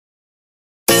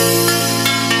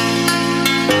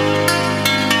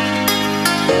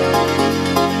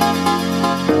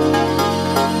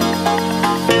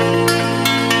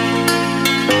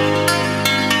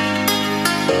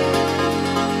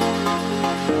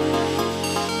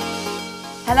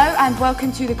Hello and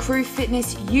welcome to the Crew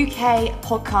Fitness UK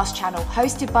podcast channel,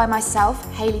 hosted by myself,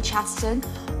 Hayley Chatterton,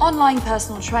 online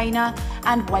personal trainer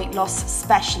and weight loss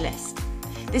specialist.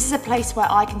 This is a place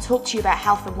where I can talk to you about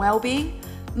health and well-being,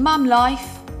 mum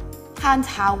life, and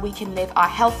how we can live our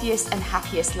healthiest and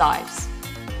happiest lives.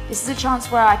 This is a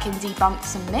chance where I can debunk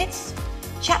some myths,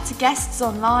 chat to guests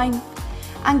online,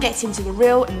 and get into the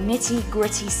real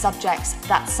nitty-gritty subjects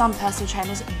that some personal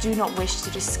trainers do not wish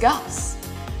to discuss.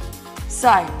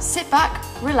 So sit back,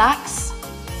 relax,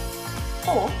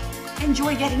 or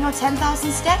enjoy getting your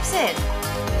 10,000 steps in.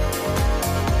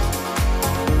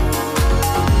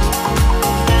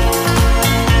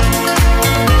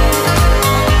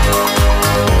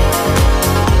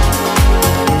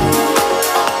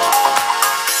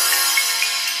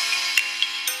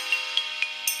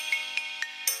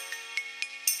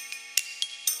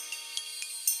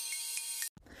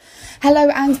 Hello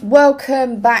and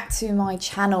welcome back to my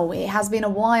channel. It has been a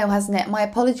while, hasn't it? My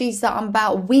apologies that I'm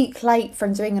about a week late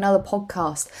from doing another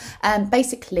podcast.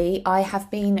 Basically, I have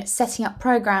been setting up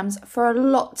programs for a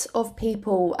lot of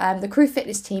people. The Crew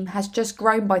Fitness team has just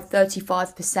grown by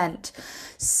 35%.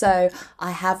 So I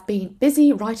have been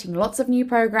busy writing lots of new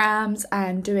programs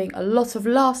and doing a lot of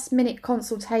last minute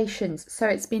consultations. So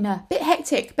it's been a bit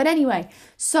hectic. But anyway,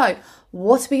 so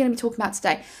what are we going to be talking about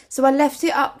today? So I left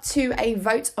it up to a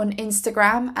vote on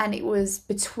Instagram, and it was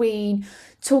between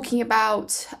talking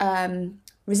about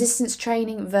resistance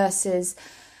training versus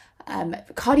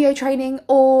cardio training,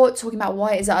 or talking about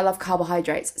why it is that I love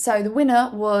carbohydrates. So the winner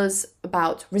was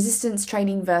about resistance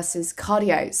training versus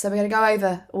cardio. So we're going to go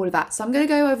over all of that. So I'm going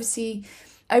to go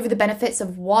over the benefits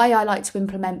of why I like to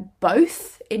implement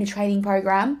both in a training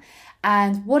program,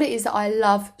 and what it is that I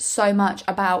love so much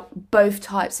about both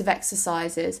types of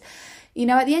exercises. You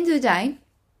know, at the end of the day,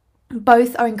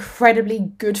 both are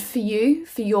incredibly good for you,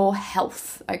 for your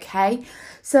health, okay?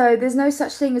 So there's no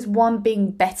such thing as one being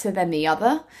better than the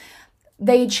other.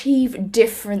 They achieve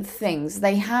different things.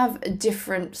 They have a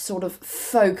different sort of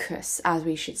focus, as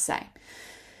we should say.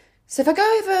 So if I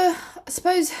go over, I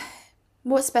suppose,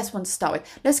 what's the best one to start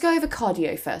with? Let's go over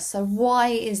cardio first. So why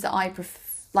is that I prefer,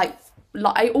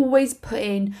 I always put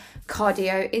in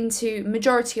cardio into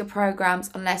majority of programs,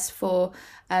 unless for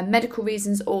medical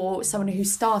reasons or someone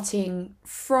who's starting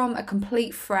from a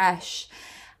complete fresh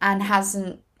and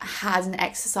hasn't had an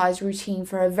exercise routine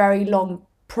for a very long,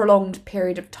 prolonged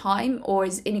period of time, or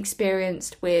is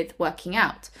inexperienced with working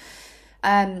out.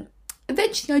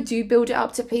 Eventually I do build it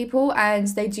up to people, and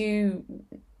they do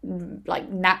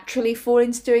naturally fall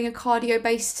into doing a cardio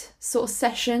based sort of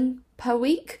session per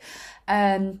week.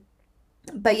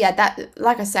 But yeah, that,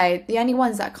 like I say, the only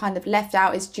ones that kind of left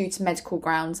out is due to medical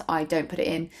grounds. I don't put it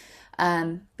in.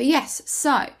 But yes,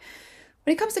 so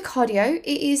when it comes to cardio,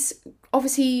 it is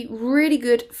obviously really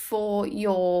good for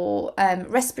your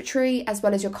respiratory as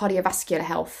well as your cardiovascular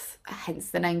health, hence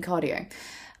the name cardio.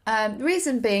 The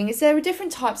reason being is there are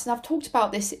different types, and I've talked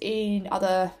about this in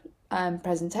other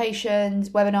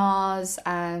presentations, webinars,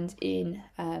 and in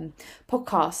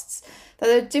podcasts, that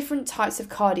there are different types of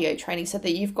cardio training, so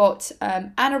that you've got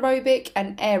anaerobic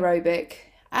and aerobic.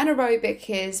 Anaerobic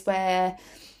is where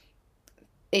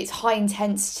it's high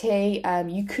intensity,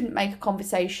 you couldn't make a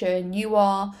conversation, you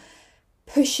are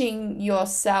pushing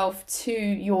yourself to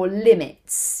your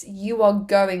limits, you are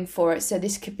going for it. So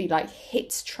this could be like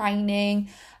HIIT training,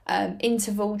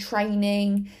 interval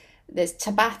training, there's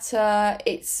Tabata,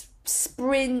 it's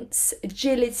sprints,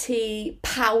 agility,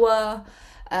 power.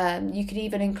 You could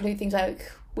even include things like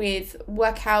with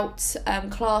workout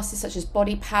classes such as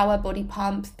body power, body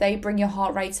pump. They bring your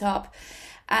heart rate up.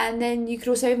 And then you could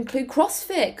also include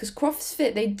CrossFit, because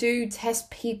CrossFit, they do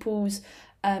test people's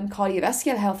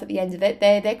cardiovascular health at the end of it.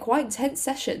 They're quite intense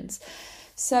sessions.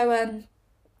 So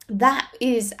that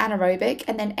is anaerobic.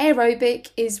 And then aerobic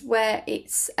is where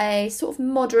it's a sort of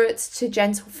moderate to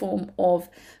gentle form of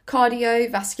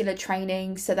cardiovascular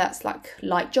training. So that's like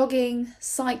light jogging,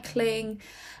 cycling,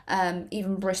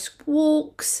 even brisk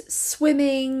walks,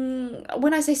 swimming.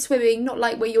 When I say swimming, not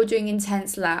like where you're doing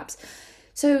intense laps.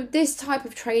 So this type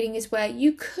of training is where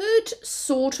you could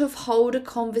sort of hold a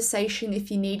conversation if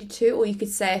you needed to, or you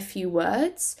could say a few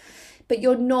words, but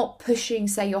you're not pushing,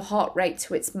 say, your heart rate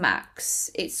to its max.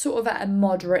 It's sort of at a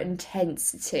moderate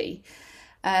intensity.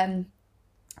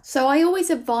 So I always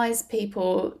advise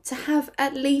people to have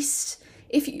at least,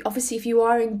 if you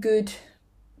are in good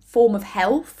form of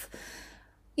health,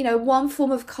 you know, one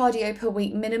form of cardio per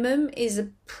week minimum is a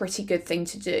pretty good thing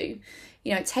to do.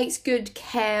 You know, it takes good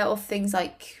care of things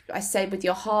like I said with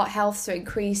your heart health, so it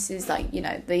increases like, you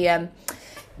know, the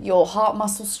your heart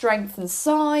muscle strength and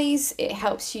size. It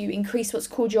helps you increase what's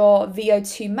called your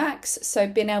VO2 max, so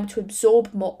being able to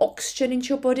absorb more oxygen into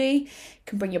your body,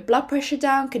 can bring your blood pressure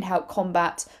down, can help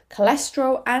combat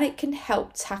cholesterol, and it can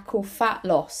help tackle fat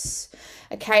loss.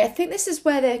 Okay, I think this is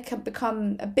where there can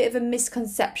become a bit of a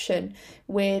misconception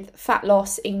with fat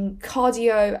loss in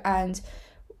cardio and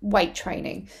weight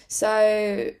training.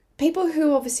 So people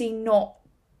who obviously not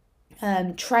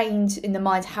trained in the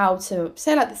mind how to,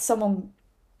 say like someone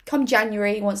come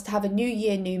January wants to have a new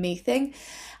year, new me thing,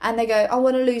 and they go, I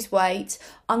want to lose weight,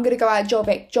 I'm going to go out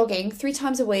jogging 3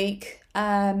 times a week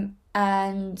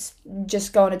and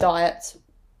just go on a diet.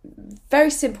 Very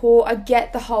simple. I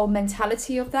get the whole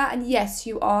mentality of that, and yes,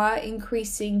 you are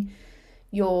increasing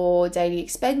your daily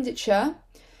expenditure,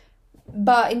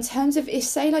 but in terms of, if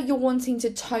say like you're wanting to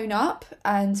tone up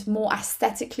and more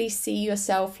aesthetically see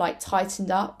yourself like tightened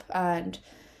up and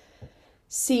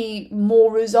see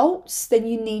more results, then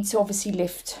you need to obviously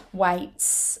lift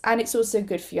weights, and it's also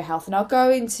good for your health. And I'll go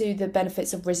into the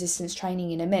benefits of resistance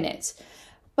training in a minute.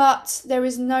 But there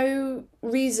is no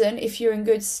reason, if you're in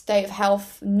good state of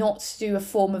health, not to do a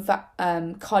form of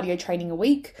cardio training a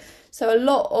week. So a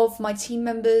lot of my team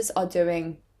members are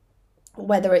doing,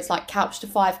 whether it's like couch to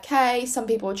 5k, some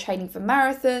people are training for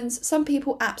marathons, some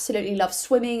people absolutely love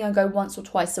swimming and go once or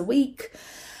twice a week.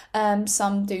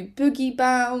 Some do boogie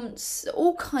bounce,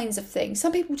 all kinds of things.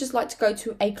 Some people just like to go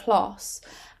to a class,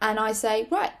 and I say,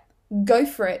 right, go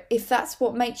for it. If that's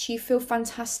what makes you feel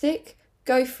fantastic,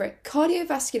 go for it.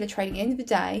 Cardiovascular training, at the end of the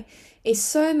day, is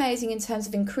so amazing in terms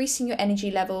of increasing your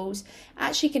energy levels.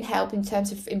 Actually can help in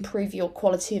terms of improve your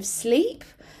quality of sleep.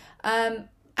 And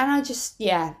I just,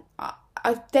 yeah,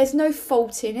 there's no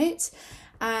fault in it.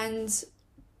 And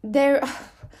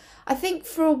I think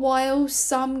for a while,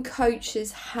 some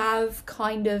coaches have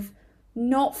kind of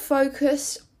not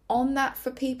focused on that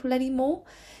for people anymore.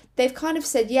 They've kind of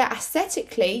said, yeah,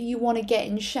 aesthetically, you want to get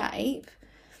in shape.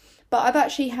 But I've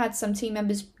actually had some team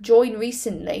members join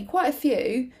recently, quite a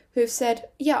few, who have said,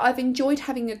 yeah, I've enjoyed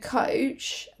having a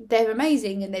coach. They're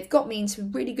amazing and they've got me into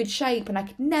really good shape, and I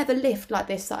could never lift like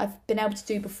this that I've been able to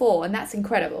do before, and that's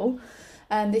incredible.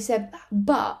 And they said,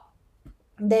 but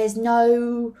there's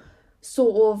no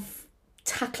sort of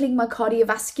tackling my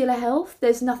cardiovascular health.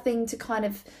 There's nothing to kind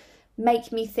of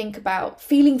make me think about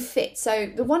feeling fit.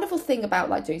 So the wonderful thing about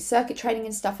like doing circuit training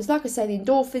and stuff is, like I say, the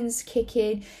endorphins kick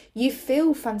in, you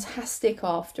feel fantastic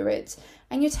after it,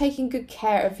 and you're taking good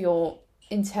care of your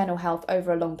internal health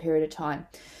over a long period of time.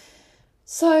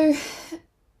 So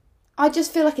I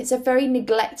just feel like it's a very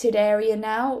neglected area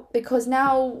now, because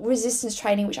now resistance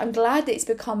training, which I'm glad that it's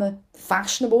become a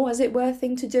fashionable, as it were,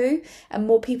 thing to do, and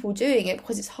more people doing it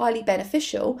because it's highly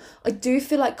beneficial, I do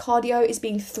feel like cardio is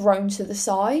being thrown to the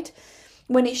side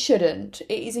when it shouldn't.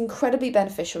 It is incredibly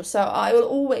beneficial. So I will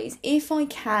always, if I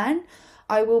can,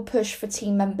 I will push for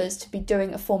team members to be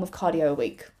doing a form of cardio a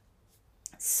week.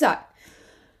 So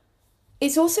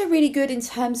it's also really good in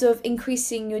terms of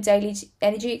increasing your daily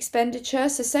energy expenditure.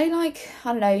 So say like,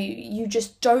 I don't know, you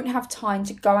just don't have time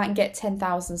to go out and get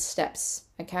 10,000 steps,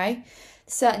 okay?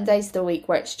 Certain days of the week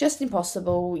where it's just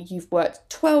impossible. You've worked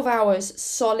 12 hours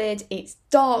solid. It's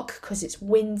dark because it's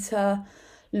winter.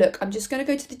 Look, I'm just going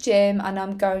to go to the gym and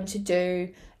I'm going to do,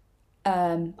 I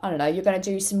don't know, you're going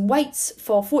to do some weights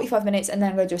for 45 minutes and then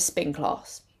I'm going to do a spin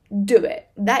class. Do it.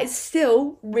 That is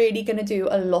still really going to do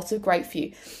a lot of great for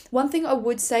you. One thing I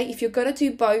would say, if you're going to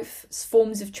do both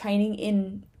forms of training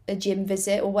in a gym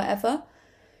visit or whatever,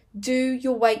 do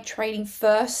your weight training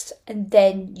first and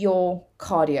then your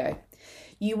cardio.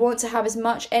 You want to have as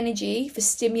much energy for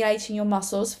stimulating your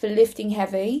muscles, for lifting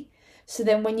heavy. So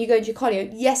then when you go into your cardio,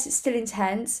 yes, it's still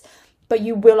intense, but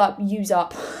you will use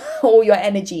up all your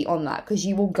energy on that because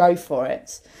you will go for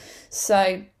it.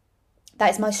 So that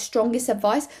is my strongest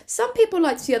advice. Some people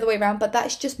like to the other way around, but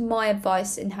that's just my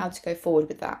advice in how to go forward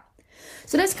with that.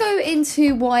 So let's go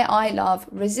into why I love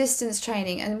resistance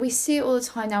training. And we see it all the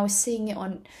time now. We're seeing it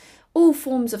on all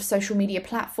forms of social media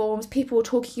platforms. People are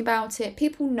talking about it.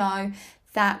 People know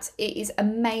that it is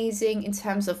amazing in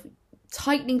terms of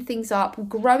tightening things up,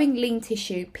 growing lean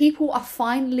tissue. People are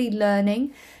finally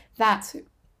learning that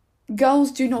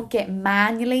girls do not get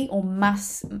manly or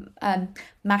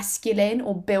masculine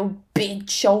or build big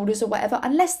shoulders or whatever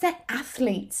unless they're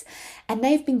athletes and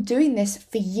they've been doing this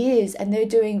for years and they're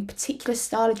doing a particular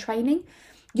style of training.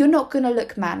 You're not going to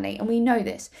look manly, and we know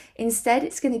this. Instead,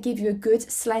 it's going to give you a good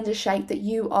slender shape that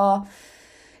you are,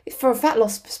 for a fat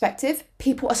loss perspective,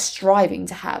 people are striving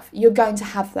to have. You're going to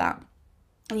have that.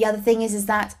 And the other thing is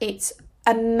that it's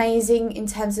amazing in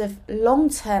terms of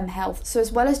long-term health. So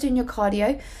as well as doing your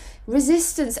cardio,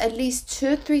 resistance at least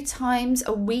 2 or 3 times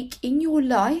a week in your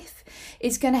life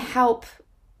is going to help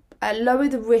lower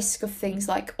the risk of things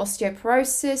like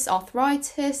osteoporosis,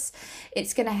 arthritis.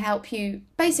 It's going to help you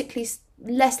basically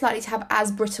less likely to have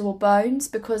as brittle bones,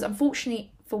 because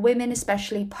unfortunately for women,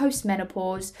 especially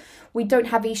post-menopause, we don't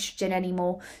have estrogen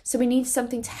anymore. So we need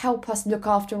something to help us look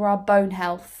after our bone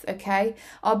health, okay?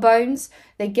 Our bones,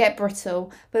 they get brittle,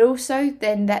 but also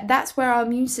then that's where our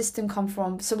immune system comes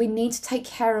from. So we need to take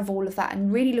care of all of that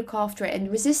and really look after it. And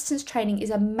resistance training is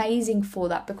amazing for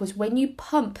that, because when you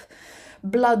pump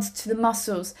blood to the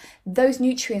muscles, those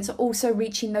nutrients are also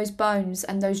reaching those bones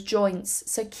and those joints.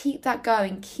 So keep that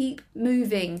going, keep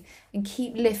moving and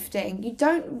keep lifting. You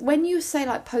don't, when you say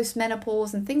like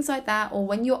post-menopause and things like that, or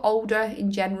when you're older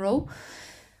in general,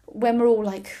 when we're all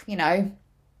like, you know,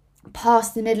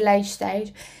 past the middle-age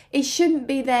stage, it shouldn't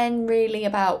be then really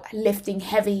about lifting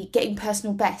heavy, getting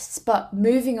personal bests, but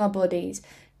moving our bodies,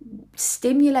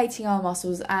 stimulating our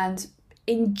muscles and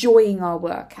enjoying our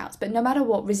workouts. But no matter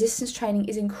what, resistance training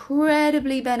is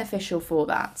incredibly beneficial for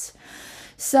that.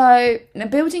 So now,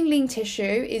 building lean tissue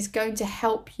is going to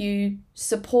help you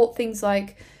support things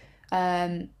like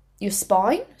your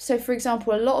spine. So for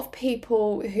example, a lot of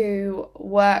people who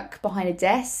work behind a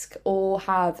desk, or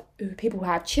people who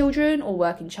have children or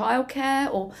work in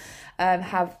childcare, or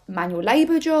have manual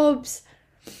labour jobs,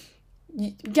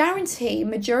 guarantee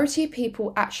majority of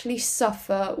people actually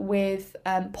suffer with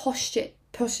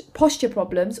posture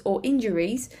problems or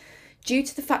injuries due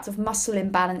to the fact of muscle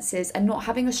imbalances and not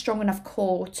having a strong enough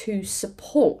core to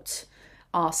support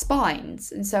our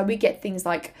spines. And so we get things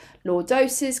like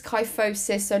lordosis,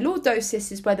 kyphosis. So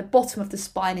lordosis is where the bottom of the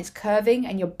spine is curving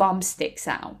and your bum sticks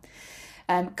out.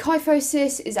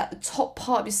 Kyphosis is at the top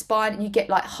part of your spine and you get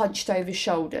like hunched over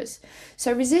shoulders.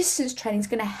 So resistance training is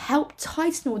going to help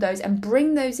tighten all those and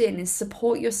bring those in and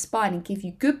support your spine and give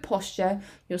you good posture.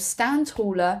 You'll stand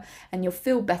taller and you'll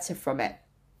feel better from it.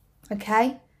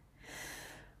 Okay?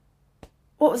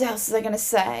 What else was I going to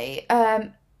say?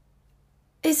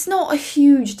 It's not a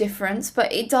huge difference,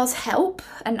 but it does help,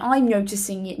 and I'm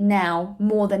noticing it now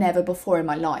more than ever before in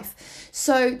my life.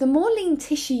 So the more lean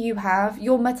tissue you have,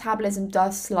 your metabolism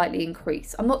does slightly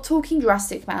increase. I'm not talking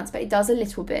drastic amounts, but it does a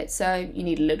little bit. So you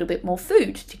need a little bit more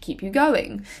food to keep you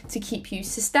going, to keep you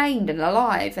sustained and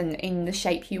alive and in the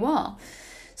shape you are.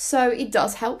 So it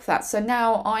does help that. So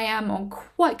now I am on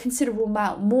quite considerable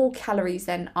amount more calories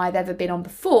than I've ever been on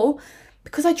before,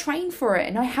 because I train for it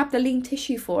and I have the lean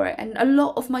tissue for it. And a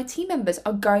lot of my team members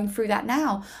are going through that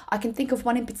now. I can think of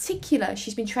one in particular.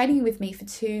 She's been training with me for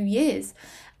 2 years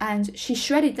and she's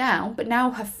shredded down, but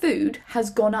now her food has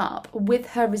gone up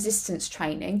with her resistance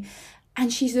training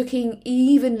and she's looking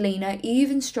even leaner,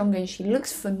 even stronger, and she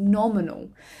looks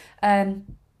phenomenal.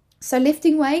 So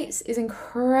lifting weights is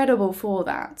incredible for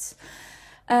that.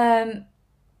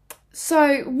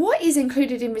 So what is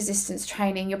included in resistance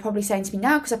training? You're probably saying to me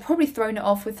now, because I've probably thrown it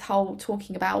off with whole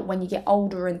talking about when you get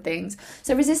older and things.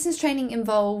 So resistance training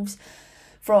involves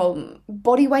from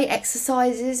body weight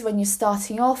exercises when you're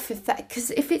starting off,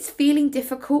 because if it's feeling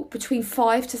difficult between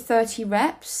 5 to 30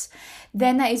 reps,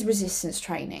 then that is resistance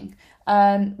training.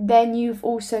 Then you've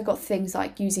also got things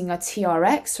like using a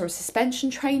TRX or a suspension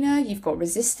trainer. You've got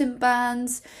resistant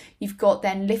bands. You've got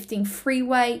then lifting free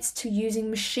weights to using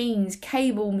machines,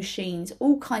 cable machines,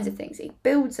 all kinds of things. It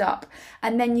builds up.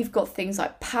 And then you've got things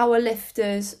like power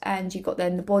lifters, and you've got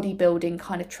then the bodybuilding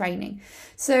kind of training.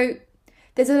 So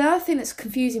there's another thing that's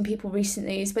confusing people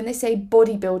recently is when they say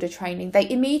bodybuilder training, they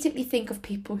immediately think of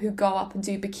people who go up and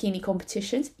do bikini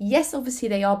competitions. Yes, obviously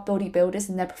they are bodybuilders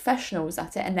and they're professionals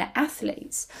at it and they're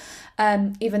athletes.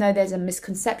 Even though there's a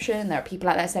misconception, there are people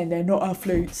out there saying they're not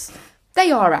athletes.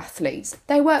 They are athletes.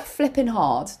 They work flipping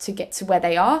hard to get to where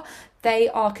they are. They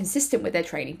are consistent with their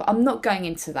training, but I'm not going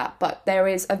into that. But there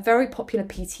is a very popular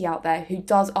PT out there who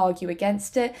does argue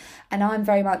against it. And I'm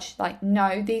very much like,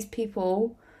 no, these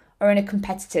people are in a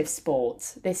competitive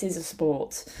sport. This is a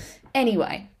sport.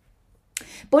 Anyway,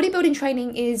 bodybuilding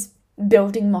training is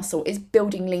building muscle, is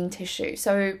building lean tissue.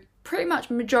 So pretty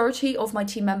much majority of my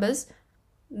team members,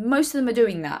 most of them are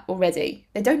doing that already.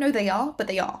 They don't know they are, but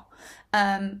they are.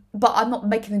 But I'm not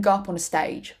making them go up on a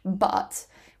stage. But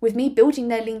with me building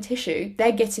their lean tissue,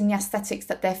 they're getting the aesthetics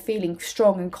that they're feeling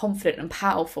strong and confident and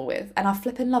powerful with. And I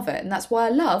flipping love it. And that's why I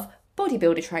love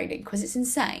bodybuilder training, because it's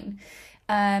insane.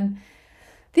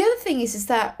 The other thing is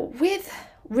that with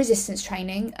resistance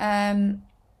training,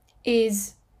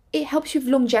 is it helps you with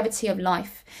longevity of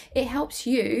life. It helps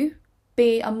you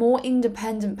be a more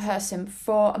independent person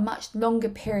for a much longer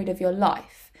period of your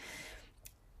life.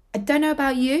 I don't know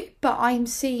about you, but I'm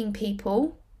seeing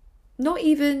people not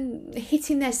even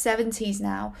hitting their 70s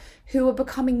now, who are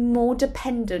becoming more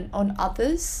dependent on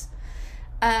others,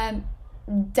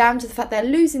 down to the fact they're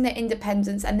losing their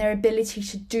independence and their ability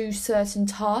to do certain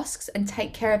tasks and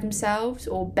take care of themselves,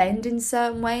 or bend in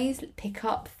certain ways, pick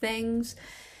up things.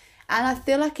 And I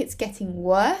feel like it's getting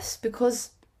worse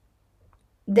because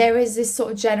there is this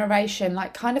sort of generation,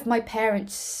 like kind of my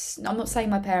parents, I'm not saying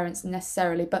my parents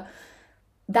necessarily, but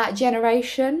that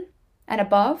generation and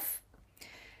above,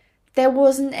 there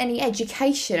wasn't any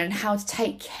education on how to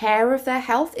take care of their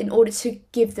health in order to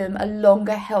give them a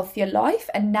longer, healthier life.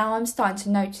 And now I'm starting to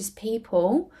notice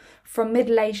people from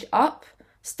middle age up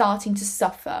starting to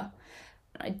suffer.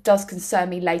 It does concern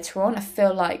me later on. I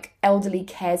feel like elderly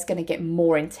care is going to get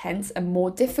more intense and more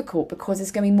difficult because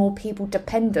there's going to be more people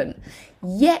dependent.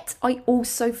 Yet I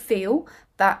also feel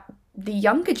that the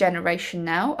younger generation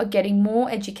now are getting more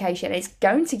education. It's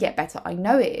going to get better. I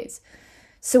know it is.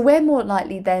 So we're more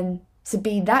likely then to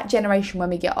be that generation when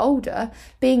we get older,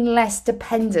 being less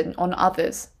dependent on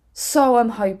others. So I'm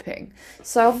hoping.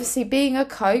 So obviously being a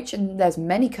coach, and there's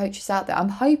many coaches out there, I'm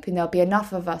hoping there'll be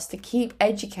enough of us to keep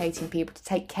educating people to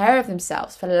take care of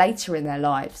themselves for later in their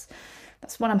lives.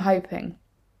 That's what I'm hoping.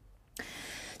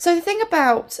 So the thing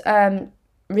about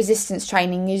resistance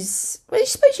training is, well, I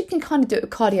suppose you can kind of do it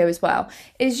with cardio as well,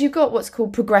 is you've got what's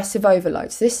called progressive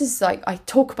overload. So this is like, I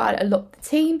talk about it a lot with the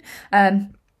team.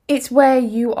 It's where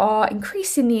you are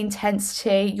increasing the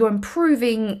intensity, you're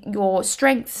improving your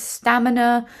strength,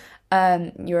 stamina,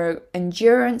 your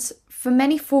endurance for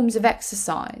many forms of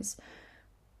exercise.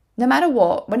 No matter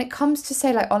what, when it comes to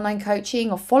say like online coaching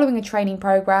or following a training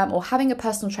program or having a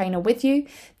personal trainer with you,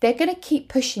 they're going to keep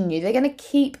pushing you. They're going to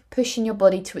keep pushing your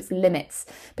body to its limits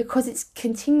because it's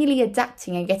continually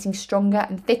adapting and getting stronger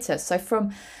and fitter. So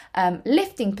from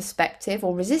lifting perspective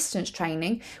or resistance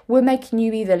training, we're making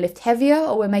you either lift heavier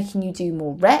or we're making you do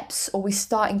more reps, or we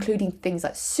start including things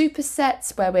like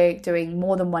supersets where we're doing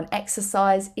more than one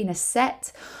exercise in a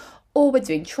set. Or we're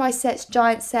doing trisets,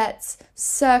 giant sets,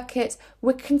 circuits.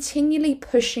 We're continually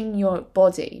pushing your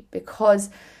body because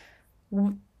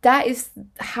that is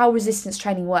how resistance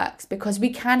training works. Because we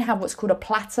can have what's called a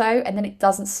plateau and then it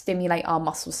doesn't stimulate our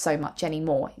muscles so much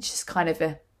anymore. It's just kind of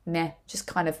a meh, just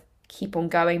kind of keep on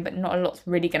going, but not a lot's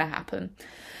really going to happen.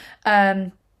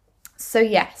 So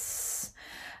yes.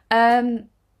 But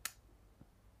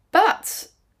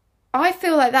I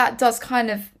feel like that does kind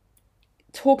of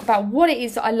talk about what it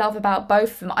is that I love about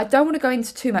both of them. I don't want to go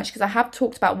into too much because I have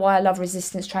talked about why I love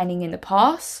resistance training in the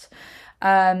past.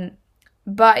 But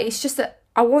it's just that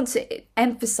I want to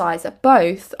emphasize that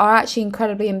both are actually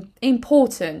incredibly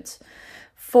important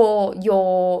for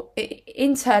your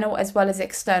internal as well as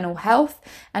external health,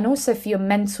 and also for your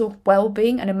mental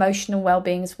well-being and emotional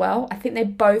well-being as well. I think they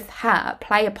both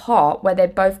play a part where they're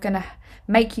both going to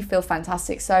make you feel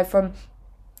fantastic. So from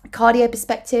cardio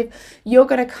perspective, you're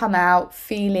going to come out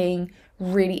feeling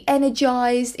really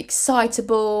energized,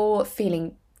 excitable,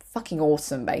 feeling fucking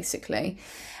awesome basically.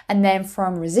 And then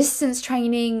from resistance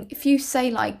training, if you say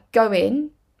like go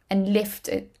in and lift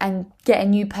it and get a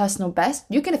new personal best,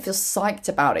 you're going to feel psyched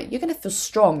about it. You're going to feel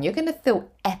strong. You're going to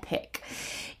feel epic.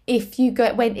 If you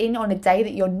went in on a day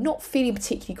that you're not feeling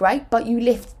particularly great, but you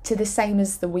lift to the same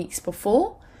as the weeks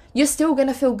before, you're still going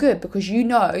to feel good because you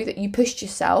know that you pushed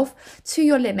yourself to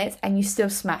your limits and you still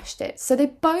smashed it. So they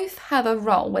both have a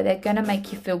role where they're going to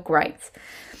make you feel great.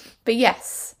 But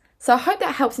yes, so I hope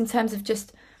that helps in terms of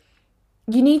just,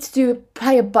 you need to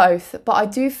play of both. But I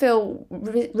do feel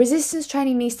resistance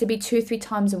training needs to be 2-3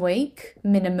 times a week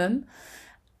minimum.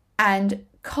 And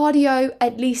cardio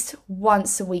at least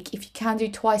once a week. If you can do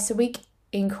twice a week,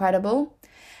 incredible.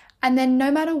 And then no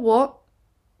matter what,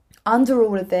 under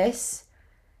all of this,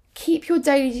 keep your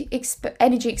daily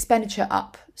energy expenditure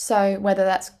up. So whether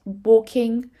that's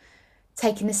walking,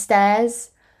 taking the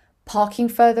stairs, parking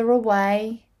further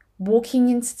away, walking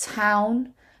into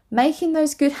town, making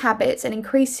those good habits and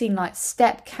increasing like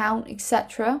step count,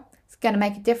 etc. It's going to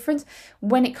make a difference.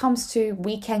 When it comes to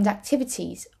weekend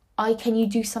activities, can you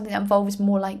do something that involves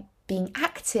more like being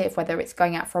active, whether it's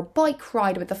going out for a bike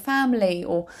ride with the family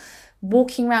or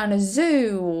walking around a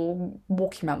zoo or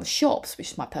walking around the shops,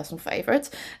 which is my personal favourite,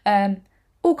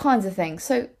 all kinds of things.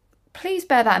 So please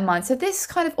bear that in mind. So this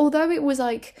kind of, although it was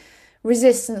like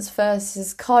resistance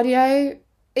versus cardio,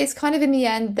 it's kind of in the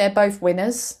end, they're both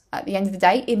winners at the end of the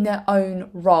day in their own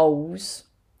roles,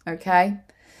 okay?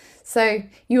 So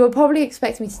you were probably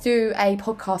expecting me to do a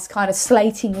podcast kind of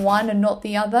slating one and not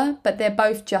the other, but they're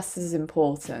both just as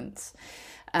important.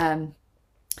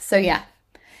 So yeah.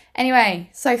 Anyway,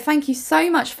 so thank you so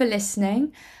much for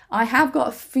listening. I have got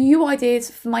a few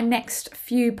ideas for my next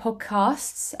few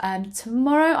podcasts.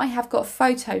 Tomorrow I have got a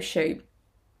photo shoot.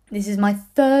 This is my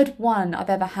third one I've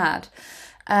ever had.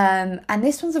 And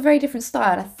this one's a very different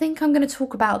style. I think I'm going to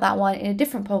talk about that one in a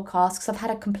different podcast because I've had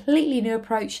a completely new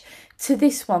approach to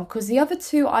this one, because the other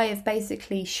two I have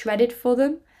basically shredded for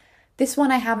them. This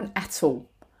one I haven't at all.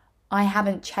 I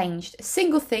haven't changed a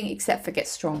single thing except for get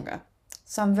stronger.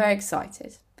 So I'm very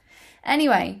excited.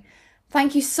 Anyway,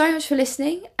 thank you so much for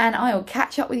listening, and I will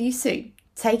catch up with you soon.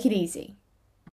 Take it easy.